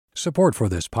Support for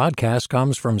this podcast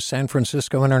comes from San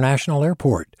Francisco International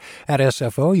Airport. At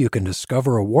SFO, you can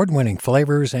discover award-winning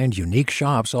flavors and unique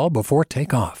shops all before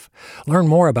takeoff. Learn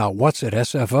more about what's at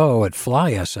SFO at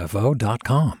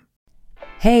flysfo.com.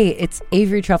 Hey, it's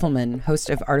Avery Trufelman,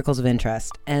 host of Articles of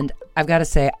Interest, and I've got to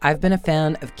say, I've been a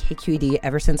fan of KQED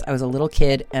ever since I was a little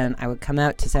kid, and I would come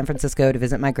out to San Francisco to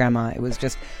visit my grandma. It was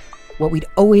just what we'd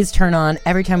always turn on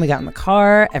every time we got in the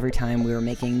car, every time we were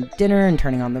making dinner and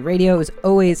turning on the radio. It was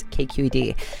always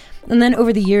KQED. And then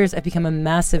over the years, I've become a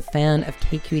massive fan of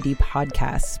KQED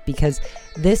podcasts because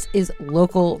this is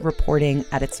local reporting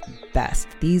at its best.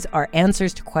 These are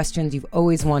answers to questions you've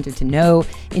always wanted to know,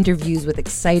 interviews with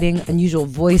exciting, unusual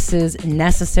voices,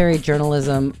 necessary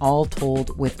journalism, all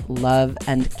told with love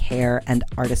and care and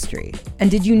artistry. And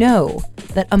did you know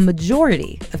that a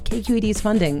majority of KQED's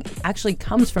funding actually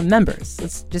comes from members?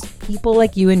 It's just people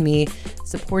like you and me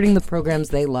supporting the programs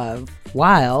they love,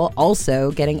 while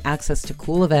also getting access to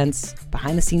cool events,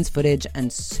 behind-the-scenes footage, and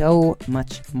so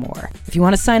much more. If you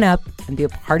want to sign up and be a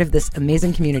part of this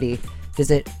amazing community,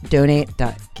 visit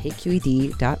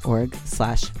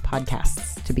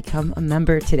donate.kqed.org/podcasts to become a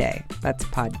member today. That's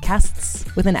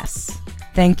podcasts with an S.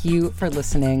 Thank you for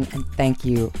listening, and thank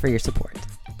you for your support.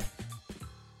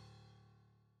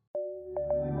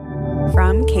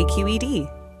 From KQED.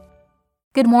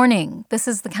 Good morning. This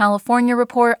is the California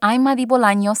Report. I'm Madi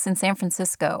Bolaños in San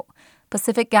Francisco.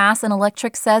 Pacific Gas and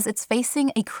Electric says it's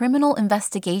facing a criminal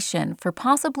investigation for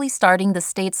possibly starting the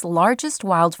state's largest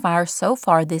wildfire so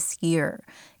far this year.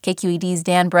 KQED's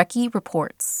Dan Brekke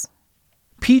reports.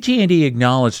 PG&E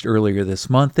acknowledged earlier this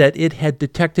month that it had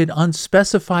detected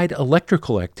unspecified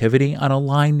electrical activity on a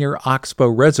line near Oxbow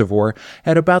Reservoir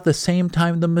at about the same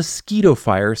time the Mosquito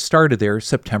Fire started there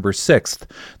September 6th.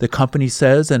 The company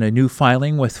says in a new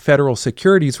filing with federal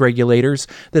securities regulators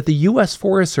that the U.S.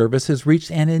 Forest Service has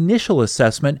reached an initial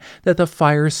assessment that the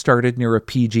fire started near a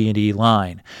PG&E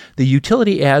line. The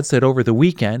utility adds that over the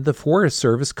weekend, the Forest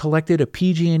Service collected a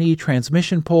PG&E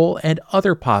transmission pole and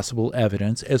other possible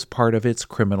evidence as part of its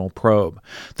criminal probe.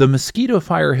 The Mosquito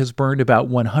Fire has burned about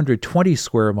 120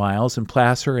 square miles in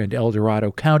Placer and El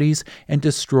Dorado counties and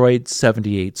destroyed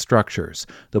 78 structures.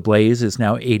 The blaze is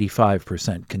now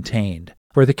 85% contained.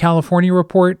 For the California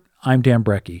Report, I'm Dan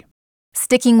Brekke.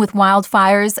 Sticking with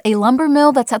wildfires, a lumber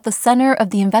mill that's at the center of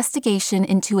the investigation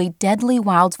into a deadly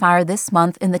wildfire this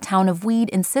month in the town of Weed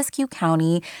in Siskiyou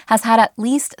County has had at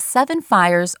least 7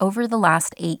 fires over the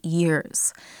last 8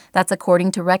 years. That's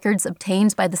according to records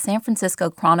obtained by the San Francisco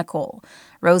Chronicle.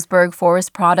 Roseburg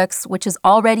Forest Products, which is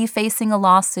already facing a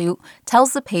lawsuit,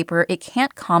 tells the paper it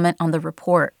can't comment on the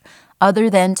report, other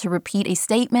than to repeat a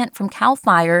statement from CAL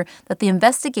FIRE that the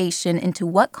investigation into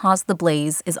what caused the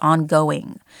blaze is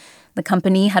ongoing. The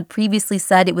company had previously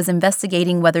said it was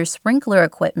investigating whether sprinkler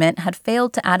equipment had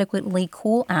failed to adequately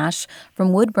cool ash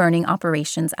from wood-burning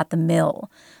operations at the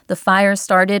mill. The fire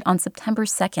started on September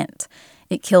 2nd.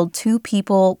 It killed 2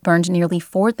 people, burned nearly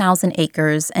 4,000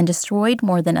 acres, and destroyed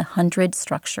more than 100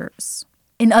 structures.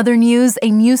 In other news,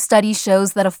 a new study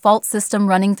shows that a fault system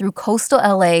running through coastal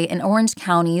LA and Orange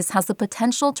counties has the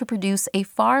potential to produce a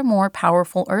far more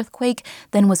powerful earthquake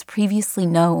than was previously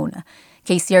known.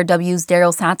 KCRW's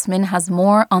Daryl Satzman has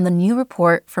more on the new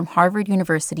report from Harvard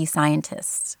University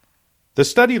scientists. The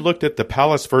study looked at the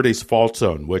Palos Verdes fault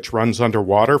zone, which runs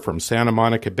underwater from Santa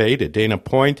Monica Bay to Dana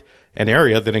Point, an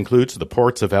area that includes the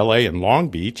ports of LA and Long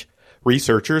Beach.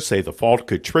 Researchers say the fault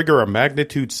could trigger a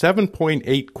magnitude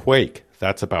 7.8 quake.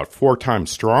 That's about 4 times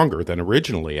stronger than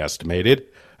originally estimated.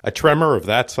 A tremor of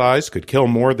that size could kill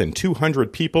more than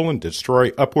 200 people and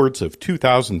destroy upwards of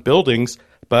 2,000 buildings,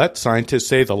 but scientists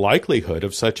say the likelihood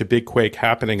of such a big quake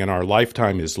happening in our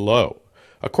lifetime is low.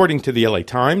 According to the LA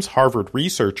Times, Harvard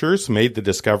researchers made the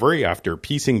discovery after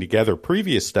piecing together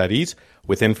previous studies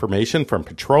with information from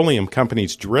petroleum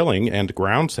companies' drilling and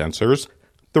ground sensors.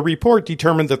 The report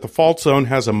determined that the fault zone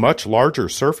has a much larger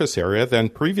surface area than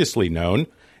previously known,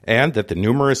 and that the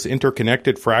numerous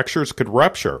interconnected fractures could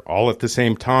rupture all at the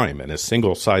same time in a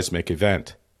single seismic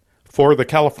event. For the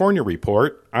California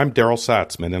Report, I'm Daryl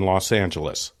Satzman in Los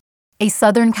Angeles. A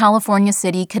Southern California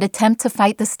city could attempt to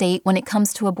fight the state when it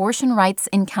comes to abortion rights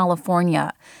in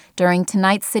California. During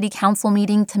tonight's city council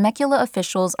meeting, Temecula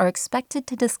officials are expected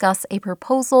to discuss a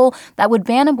proposal that would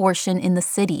ban abortion in the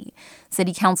city.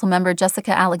 City council member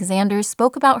Jessica Alexander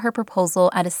spoke about her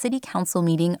proposal at a city council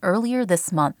meeting earlier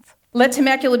this month. Let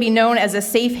Temecula be known as a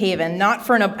safe haven, not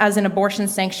as an abortion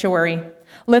sanctuary.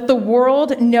 Let the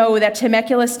world know that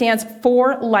Temecula stands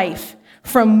for life,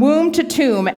 from womb to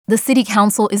tomb. The city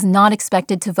council is not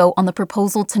expected to vote on the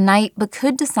proposal tonight, but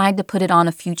could decide to put it on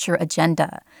a future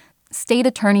agenda. State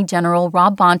Attorney General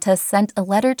Rob Bonta sent a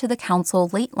letter to the council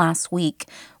late last week,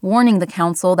 warning the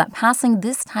council that passing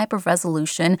this type of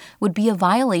resolution would be a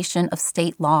violation of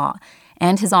state law,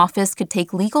 and his office could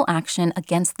take legal action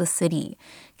against the city.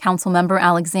 Councilmember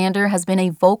Alexander has been a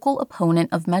vocal opponent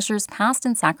of measures passed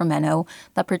in Sacramento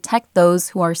that protect those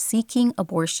who are seeking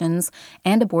abortions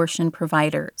and abortion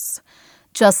providers.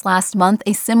 Just last month,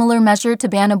 a similar measure to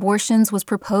ban abortions was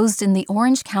proposed in the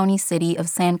Orange County city of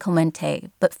San Clemente,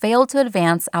 but failed to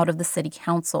advance out of the city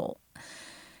council.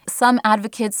 Some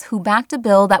advocates who backed a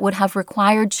bill that would have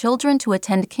required children to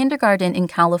attend kindergarten in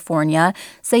California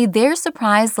say they're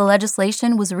surprised the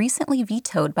legislation was recently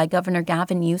vetoed by Governor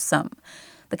Gavin Newsom.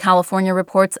 The California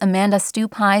Report's Amanda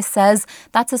Stupai says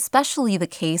that's especially the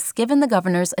case given the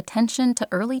governor's attention to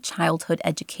early childhood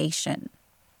education.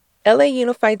 LA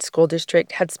Unified School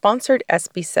District had sponsored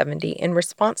SB 70 in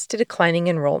response to declining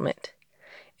enrollment.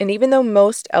 And even though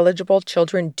most eligible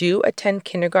children do attend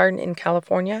kindergarten in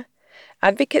California,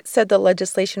 advocates said the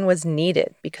legislation was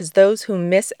needed because those who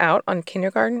miss out on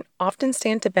kindergarten often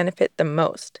stand to benefit the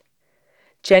most.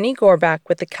 Jenny Gorbach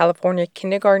with the California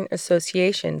Kindergarten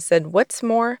Association said, what's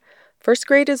more, first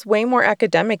grade is way more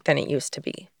academic than it used to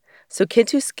be. So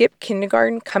kids who skip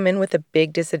kindergarten come in with a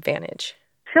big disadvantage.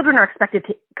 Children are expected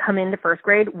to come into first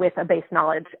grade with a base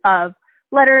knowledge of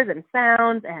letters and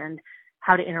sounds and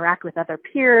how to interact with other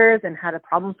peers and how to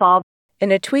problem solve.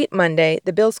 In a tweet Monday,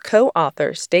 the bill's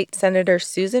co-author, State Senator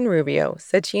Susan Rubio,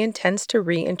 said she intends to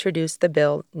reintroduce the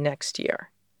bill next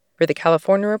year. For the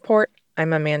California Report,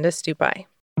 I'm Amanda Stupai.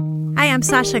 Hi, I'm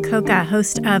Sasha Koka,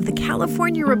 host of the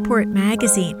California Report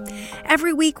magazine.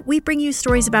 Every week, we bring you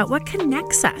stories about what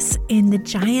connects us in the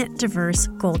giant, diverse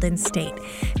Golden State.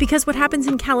 Because what happens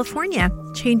in California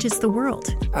changes the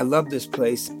world. I love this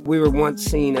place. We were once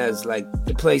seen as like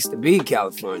the place to be,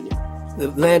 California. The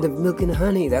land of milk and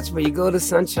honey. That's where you go to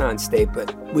Sunshine State,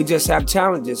 but we just have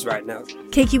challenges right now.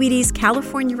 KQED's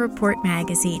California Report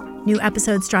magazine. New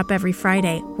episodes drop every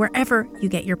Friday, wherever you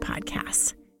get your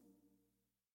podcasts.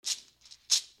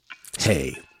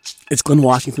 Hey, it's Glenn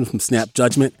Washington from Snap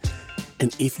Judgment.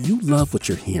 And if you love what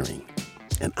you're hearing,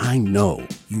 and I know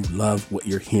you love what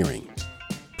you're hearing,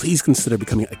 please consider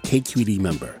becoming a KQED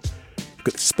member. You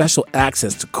get special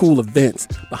access to cool events,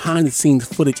 behind-the-scenes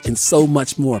footage, and so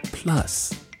much more.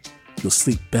 Plus, you'll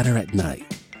sleep better at night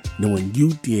knowing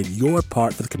you did your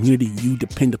part for the community you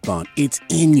depend upon. It's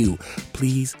in you.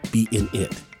 Please be in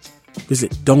it.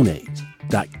 Visit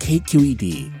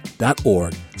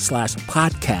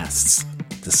donate.kqed.org/podcasts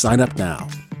to sign up now.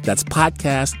 That's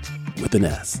podcast with an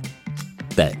S.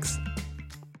 Thanks.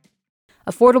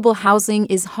 Affordable housing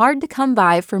is hard to come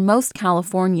by for most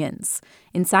Californians.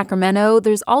 In Sacramento,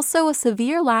 there's also a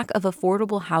severe lack of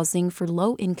affordable housing for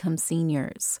low-income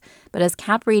seniors. But as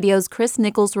Cap Radio's Chris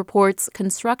Nichols reports,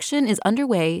 construction is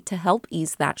underway to help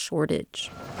ease that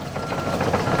shortage.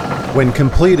 When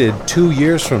completed 2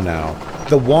 years from now,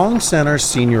 the Wong Center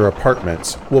Senior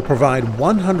Apartments will provide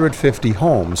 150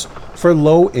 homes for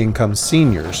low-income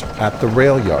seniors at the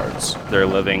rail yards. They're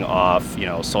living off,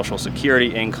 Social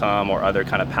Security income or other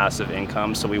kind of passive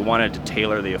income. So we wanted to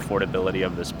tailor the affordability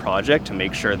of this project to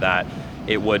make sure that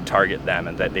it would target them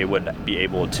and that they would be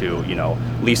able to,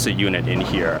 lease a unit in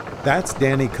here. That's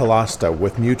Danny Colasta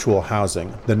with Mutual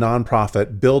Housing, the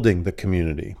nonprofit building the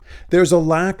community. There's a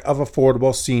lack of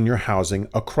affordable senior housing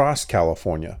across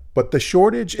California, but the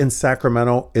shortage in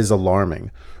Sacramento is alarming.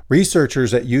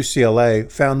 Researchers at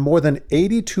UCLA found more than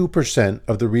 82%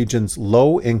 of the region's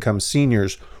low-income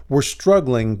seniors were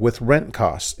struggling with rent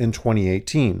costs in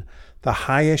 2018, the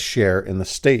highest share in the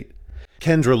state.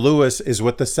 Kendra Lewis is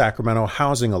with the Sacramento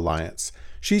Housing Alliance.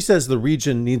 She says the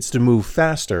region needs to move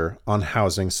faster on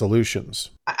housing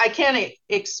solutions. I can't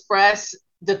express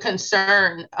the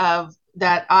concern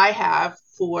that I have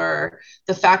for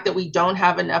the fact that we don't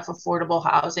have enough affordable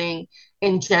housing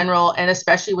in general, and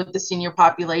especially with the senior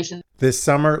population. This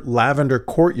summer, Lavender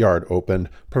Courtyard opened,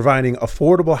 providing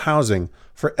affordable housing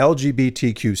for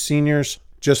LGBTQ seniors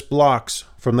just blocks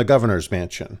from the governor's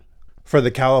mansion. For the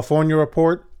California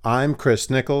Report, I'm Chris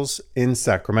Nichols in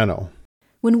Sacramento.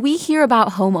 When we hear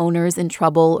about homeowners in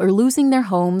trouble or losing their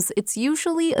homes, it's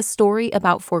usually a story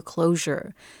about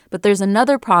foreclosure. But there's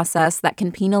another process that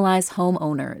can penalize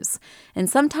homeowners and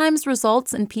sometimes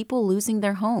results in people losing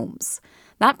their homes.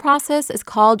 That process is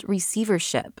called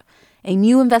receivership. A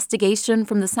new investigation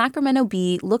from the Sacramento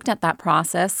Bee looked at that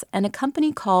process, and a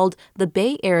company called the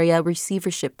Bay Area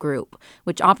Receivership Group,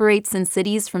 which operates in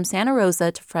cities from Santa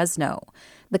Rosa to Fresno.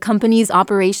 The company's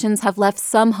operations have left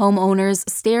some homeowners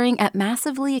staring at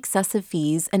massively excessive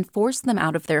fees and forced them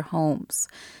out of their homes.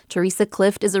 Teresa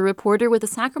Clift is a reporter with the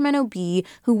Sacramento Bee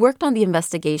who worked on the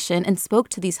investigation and spoke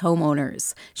to these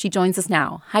homeowners. She joins us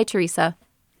now. Hi, Teresa.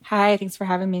 Hi, thanks for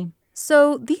having me.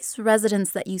 So these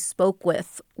residents that you spoke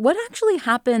with, what actually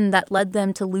happened that led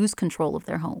them to lose control of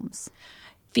their homes?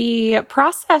 The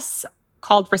process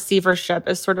called receivership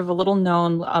is sort of a little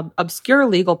known, obscure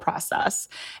legal process.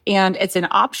 And it's an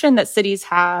option that cities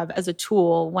have as a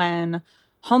tool when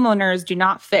homeowners do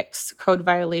not fix code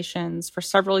violations for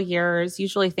several years,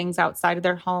 usually things outside of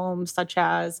their home, such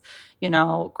as,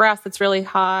 grass that's really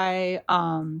high,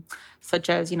 such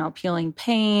as, peeling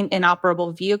paint,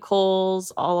 inoperable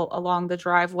vehicles all along the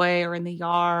driveway or in the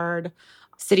yard.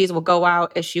 Cities will go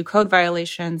out, issue code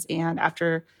violations, and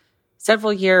after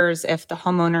several years, if the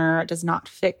homeowner does not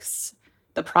fix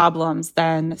the problems,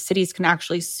 then cities can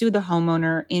actually sue the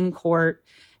homeowner in court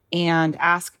and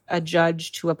ask a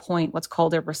judge to appoint what's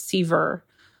called a receiver.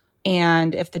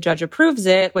 And if the judge approves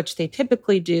it, which they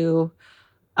typically do,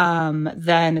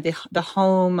 then the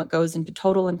home goes into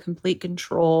total and complete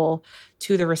control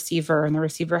to the receiver, and the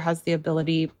receiver has the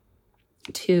ability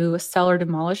to sell or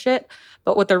demolish it.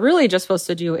 But what they're really just supposed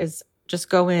to do is just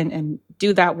go in and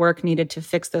do that work needed to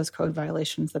fix those code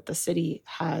violations that the city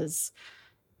has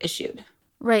issued.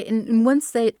 Right. And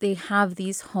once they have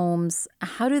these homes,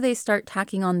 how do they start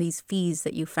tacking on these fees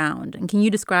that you found? And can you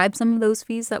describe some of those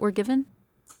fees that were given?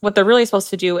 What they're really supposed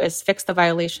to do is fix the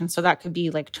violation. So that could be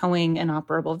like towing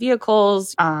inoperable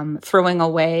vehicles, throwing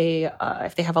away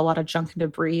if they have a lot of junk and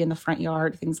debris in the front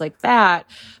yard, things like that.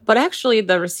 But actually,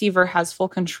 the receiver has full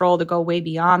control to go way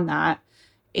beyond that.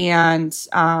 And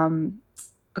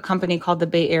a company called the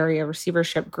Bay Area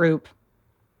Receivership Group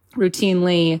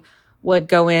routinely would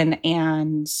go in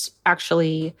and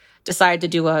actually decide to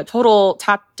do a total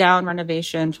top-down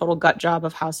renovation, total gut job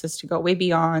of houses to go way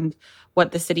beyond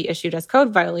what the city issued as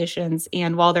code violations.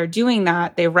 And while they're doing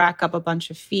that, they rack up a bunch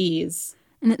of fees.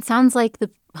 And it sounds like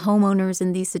the homeowners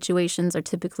in these situations are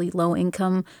typically low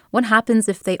income. What happens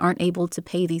if they aren't able to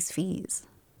pay these fees?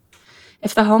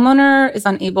 If the homeowner is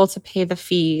unable to pay the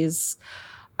fees,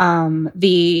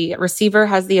 the receiver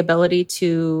has the ability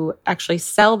to actually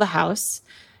sell the house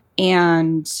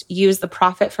and use the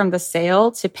profit from the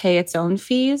sale to pay its own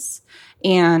fees.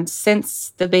 And since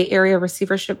the Bay Area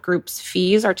Receivership Group's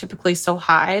fees are typically so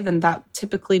high, then that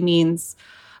typically means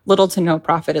little to no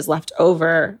profit is left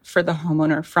over for the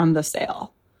homeowner from the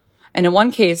sale. And in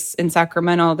one case in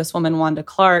Sacramento, this woman, Wanda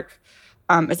Clark,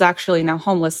 is actually now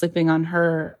homeless, sleeping on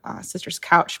her sister's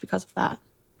couch because of that.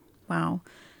 Wow.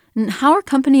 And how are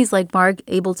companies like BARG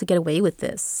able to get away with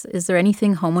this? Is there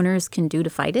anything homeowners can do to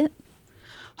fight it?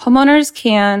 Homeowners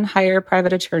can hire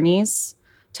private attorneys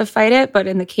to fight it, but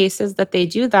in the cases that they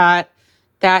do that,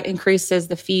 that increases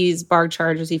the fees BARG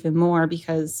charges even more,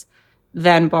 because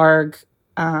then BARG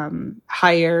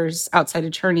hires outside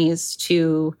attorneys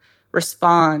to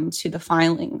respond to the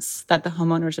filings that the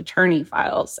homeowner's attorney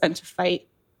files and to fight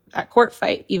that court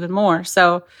fight even more.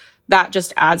 So that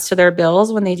just adds to their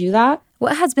bills when they do that.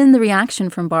 What has been the reaction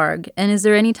from BARG? And is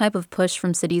there any type of push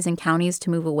from cities and counties to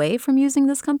move away from using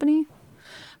this company?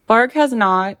 BARG has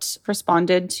not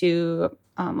responded to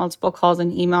multiple calls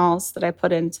and emails that I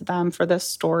put into them for this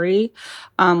story.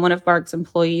 One of BARG's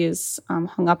employees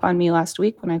hung up on me last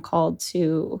week when I called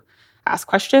to ask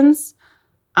questions.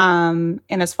 And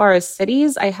as far as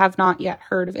cities, I have not yet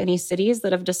heard of any cities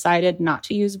that have decided not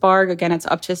to use BARG. Again, it's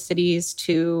up to cities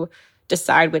to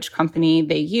decide which company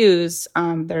they use.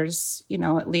 There's,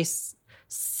 at least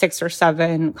 6 or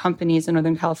 7 companies in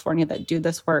Northern California that do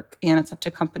this work, and it's up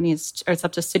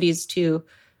to cities to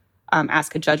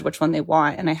ask a judge which one they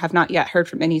want. And I have not yet heard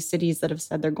from any cities that have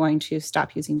said they're going to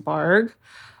stop using BARG.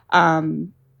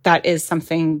 That is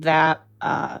something that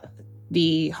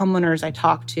the homeowners I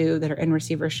talk to that are in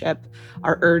receivership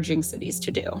are urging cities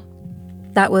to do.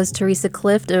 That was Teresa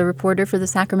Clift, a reporter for the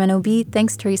Sacramento Bee.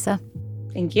 Thanks, Teresa.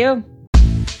 Thank you.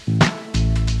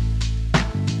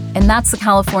 And that's the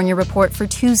California Report for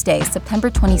Tuesday, September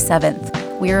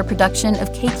 27th. We are a production of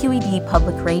KQED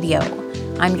Public Radio.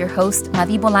 I'm your host,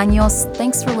 Madi Bolaños.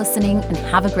 Thanks for listening and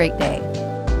have a great day.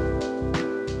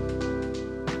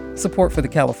 Support for the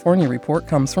California Report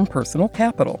comes from Personal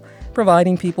Capital,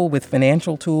 providing people with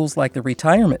financial tools like the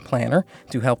Retirement Planner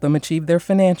to help them achieve their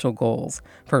financial goals.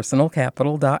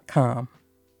 PersonalCapital.com.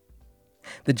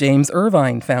 The James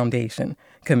Irvine Foundation,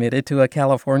 committed to a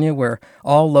California where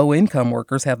all low-income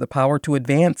workers have the power to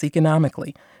advance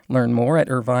economically. Learn more at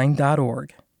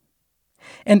irvine.org.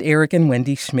 And Eric and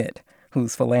Wendy Schmidt,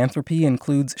 whose philanthropy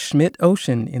includes Schmidt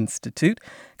Ocean Institute.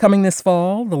 Coming this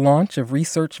fall, the launch of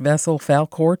research vessel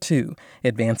Falkor 2,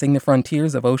 advancing the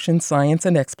frontiers of ocean science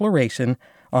and exploration,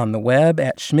 on the web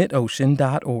at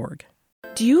schmidtocean.org.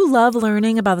 Do you love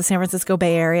learning about the San Francisco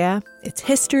Bay Area, its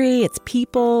history, its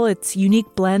people, its unique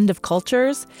blend of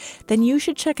cultures? Then you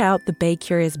should check out the Bay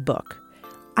Curious book.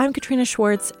 I'm Katrina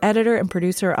Schwartz, editor and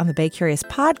producer on the Bay Curious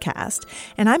podcast,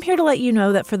 and I'm here to let you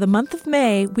know that for the month of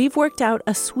May, we've worked out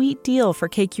a sweet deal for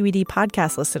KQED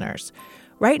podcast listeners.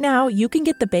 Right now, you can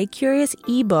get the Bay Curious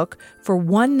ebook for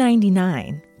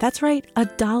 $1.99. That's right,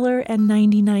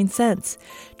 $1.99.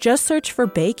 Just search for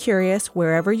Bay Curious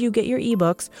wherever you get your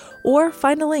ebooks or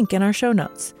find a link in our show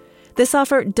notes. This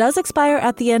offer does expire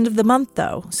at the end of the month,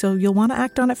 though, so you'll want to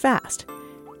act on it fast.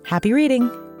 Happy reading!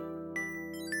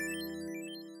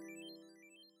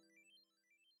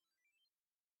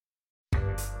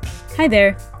 Hi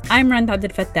there, I'm Randa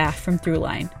Abdelfattah from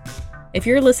Throughline. If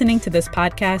you're listening to this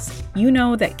podcast, you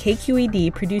know that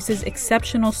KQED produces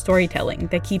exceptional storytelling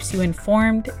that keeps you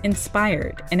informed,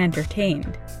 inspired, and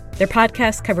entertained. Their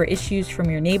podcasts cover issues from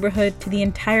your neighborhood to the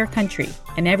entire country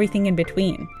and everything in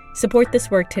between. Support this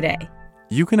work today.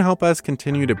 You can help us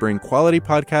continue to bring quality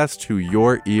podcasts to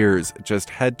your ears. Just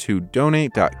head to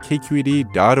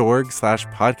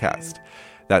donate.kqed.org/podcast.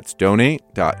 That's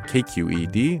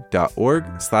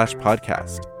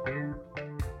donate.kqed.org/podcast.